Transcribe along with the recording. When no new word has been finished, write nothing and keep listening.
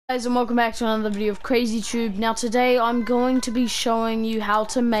Guys, and welcome back to another video of CrazyTube. Now today I'm going to be showing you how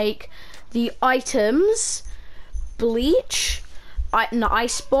to make the items bleach, an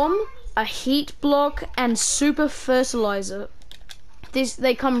ice bomb, a heat block, and super fertilizer.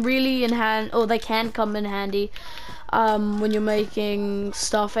 They come really in hand, or they can come in handy when you're making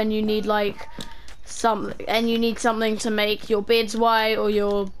stuff and you need like something to make your beds white or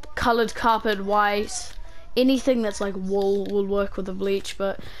your colored carpet white. Anything that's like wool will work with the bleach.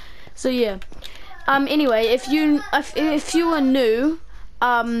 But so yeah, anyway, if you are new,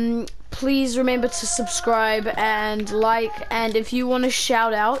 please remember to subscribe and like, and if you want to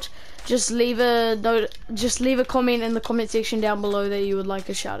shout out, just leave a comment in the comment section down below that you would like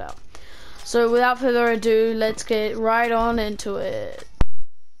a shout out. So without further ado, let's get right on into it.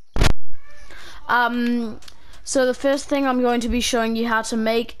 So the first thing I'm going to be showing you how to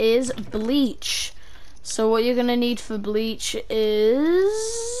make is bleach. So what you're gonna need for bleach is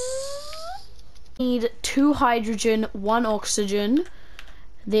need 2 hydrogen, 1 oxygen,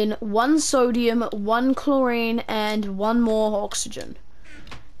 then 1 sodium, 1 chlorine, and 1 more oxygen.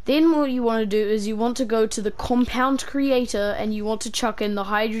 Then what you want to do is you want to go to the compound creator and you want to chuck in the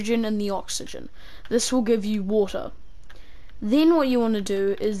hydrogen and the oxygen. This will give you water. Then what you want to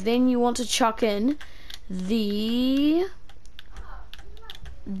do is then you want to chuck in the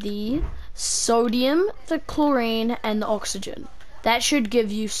sodium, the chlorine, and the oxygen. That should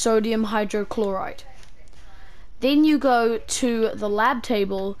give you sodium hydrochloride. Then you go to the lab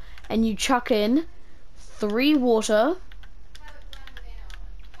table and you chuck in 3 water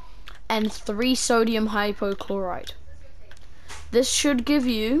and 3 sodium hypochlorite. This should give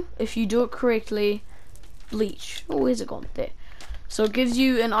you, if you do it correctly, bleach. Oh, where's it gone? There. So it gives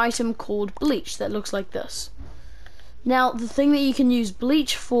you an item called bleach that looks like this. Now, the thing that you can use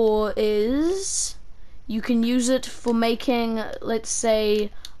bleach for is you can use it for making, let's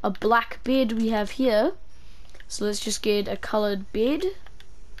say, a black bed we have here. So let's just get a colored bed.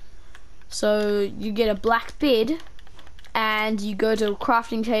 So you get a black bed and you go to a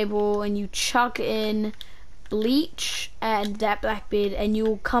crafting table and you chuck in bleach and that black bed and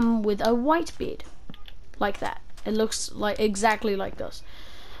you'll come with a white bed like that. It looks like exactly like this.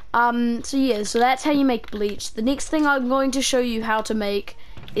 So yeah, so that's how you make bleach. The next thing I'm going to show you how to make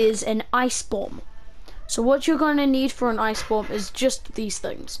is an ice bomb. So what you're going to need for an ice bomb is just these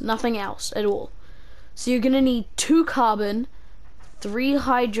things, nothing else at all. So you're going to need 2 carbon, 3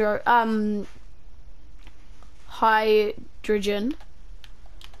 hydrogen,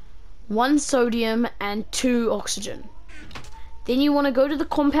 1 sodium, and 2 oxygen. Then you want to go to the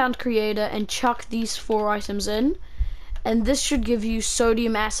compound creator and chuck these 4 items in, and this should give you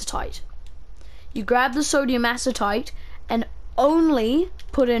sodium acetate. You grab the sodium acetate and only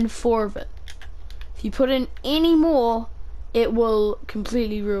put in 4 of it. If you put in any more, it will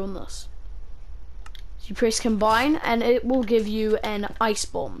completely ruin this. So you press combine and it will give you an ice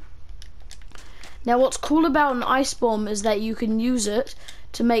bomb. Now what's cool about an ice bomb is that you can use it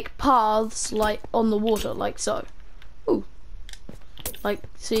to make paths like on the water, like so. Ooh. Like,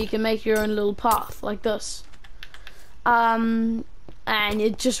 so you can make your own little path like this. And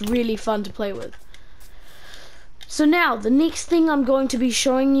it's just really fun to play with. So now the next thing I'm going to be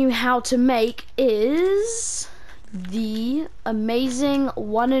showing you how to make is the amazing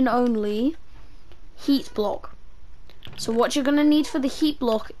one and only heat block. So what you're going to need for the heat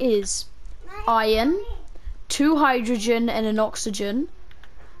block is iron, 2 hydrogen and an oxygen,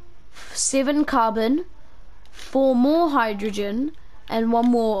 7 carbon, 4 more hydrogen and 1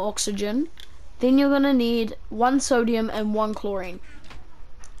 more oxygen. Then you're going to need 1 sodium and 1 chlorine.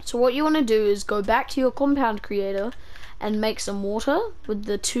 So what you want to do is go back to your compound creator and make some water with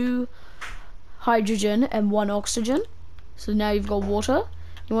the 2 hydrogen and 1 oxygen. So now you've got water.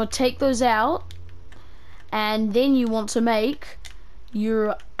 You want to take those out, and then you want to make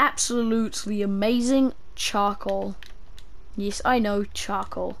your absolutely amazing charcoal. Yes, I know,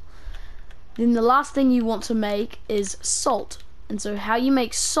 charcoal. Then the last thing you want to make is salt. And so how you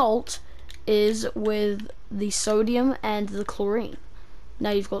make salt is with the sodium and the chlorine.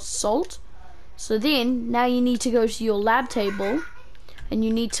 Now you've got salt. So then now you need to go to your lab table and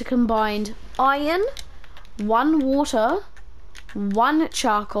you need to combine iron, 1 water, 1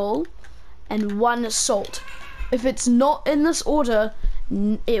 charcoal, and 1 salt. If it's not in this order,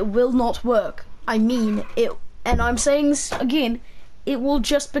 it will not work. I mean it, and I'm saying this again, it will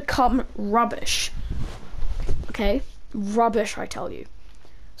just become rubbish. Okay, rubbish, I tell you.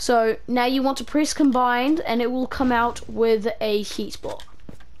 So now you want to press combined and it will come out with a heat block.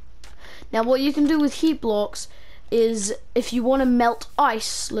 Now what you can do with heat blocks is if you want to melt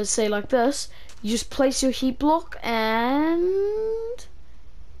ice, let's say like this, you just place your heat block and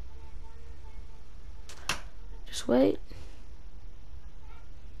Just wait.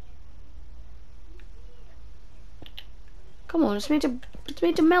 Come on, it's meant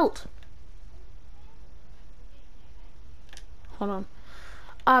to melt. Hold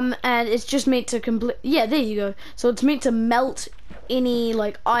on. And it's just meant to complete. Yeah, there you go. So it's meant to melt any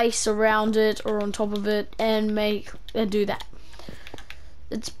like ice around it or on top of it and do that.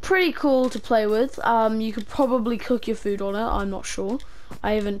 It's pretty cool to play with. You could probably cook your food on it. I'm not sure.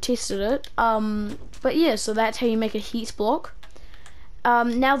 I haven't tested it. But yeah, so that's how you make a heat block.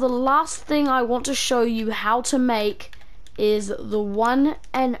 Now the last thing I want to show you how to make is the one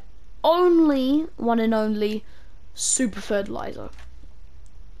and only super fertilizer.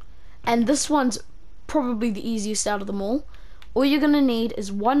 And this one's probably the easiest out of them all. All you're gonna need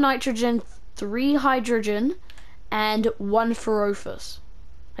is 1 nitrogen, 3 hydrogen, and 1 phosphorus.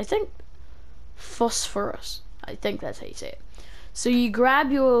 I think phosphorus. I think that's how you say it. So you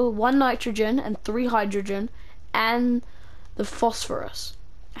grab your 1 nitrogen and 3 hydrogen and the phosphorus.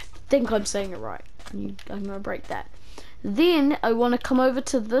 I think I'm saying it right. I'm gonna break that. Then I want to come over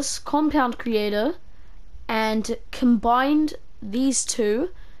to this compound creator and combine these two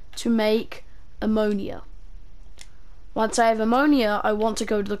to make ammonia. Once I have ammonia, I want to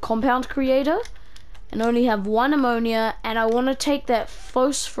go to the compound creator and only have 1 ammonia, and I want to take that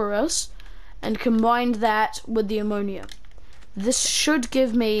phosphorus and combine that with the ammonia. This should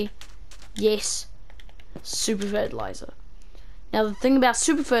give me, yes, super fertilizer. Now the thing about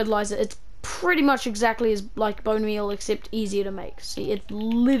super fertilizer, it's pretty much exactly as like bone meal, except easier to make. See, it's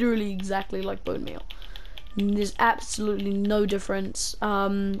literally exactly like bone meal. And there's absolutely no difference.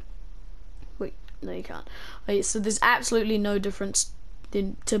 Wait, no you can't. Okay, so there's absolutely no difference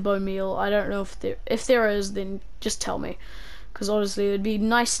to bone meal. I don't know if there is, then just tell me, because honestly it'd be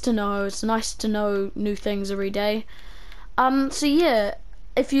nice to know. It's nice to know new things every day. So yeah,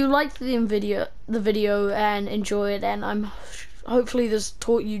 if you liked the video and enjoy it, and hopefully this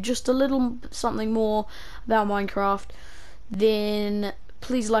taught you just a little something more about Minecraft, then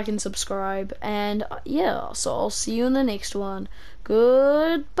please like and subscribe, and yeah, so I'll see you in the next one.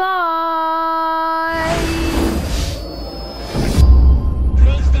 Goodbye.